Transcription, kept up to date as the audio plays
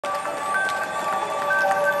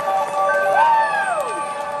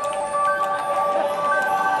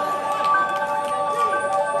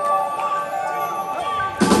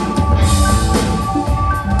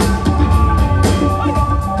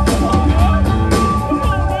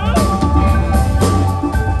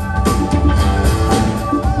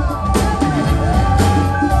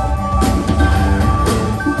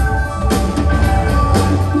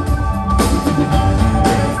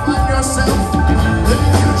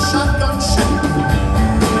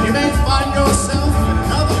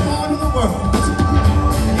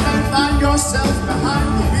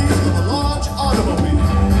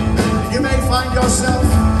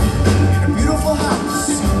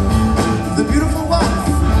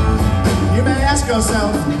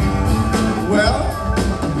yourself, well,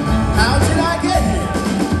 how did I get here?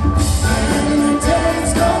 And the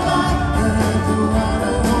days go by, and the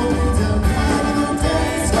water won't be done. And the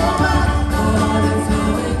days go by, water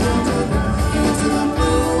flowing underground into the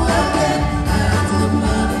blue again. After the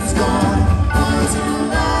money's gone, once in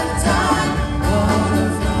a lifetime, water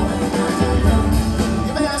flowing underground.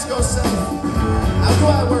 You may ask yourself, how do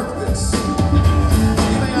I work this?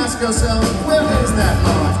 You may ask yourself, where is that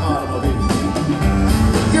large automobile?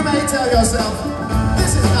 You may tell yourself,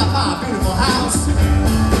 this is not my beautiful house.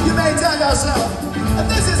 You may tell yourself,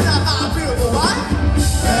 this is not my beautiful wife.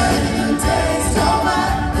 When the days go by,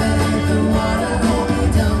 let the water hold me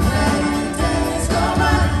down. When the days go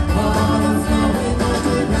by, water flowing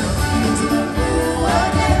underground into the blue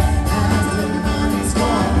again. After the money's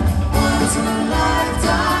gone, once in a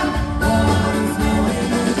lifetime, water flowing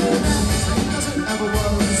underground. Same as it ever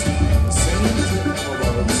was, same as it ever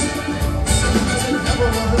was.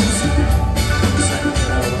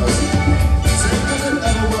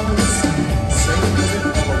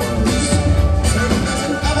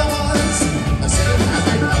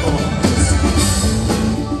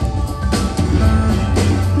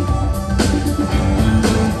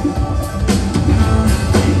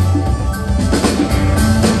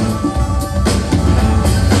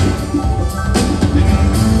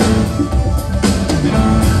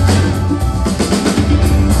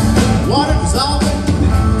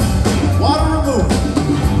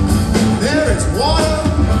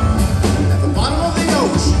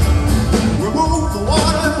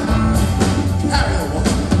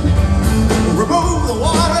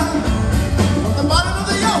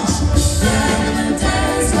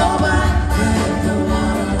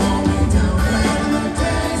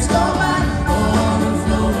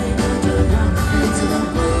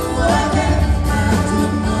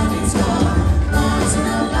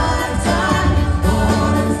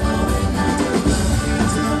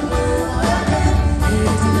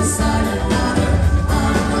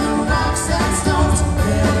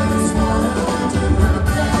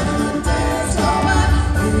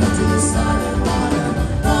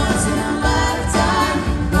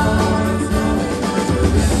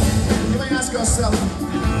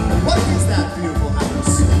 What is that beautiful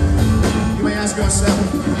house? You may ask yourself,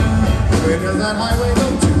 where does that highway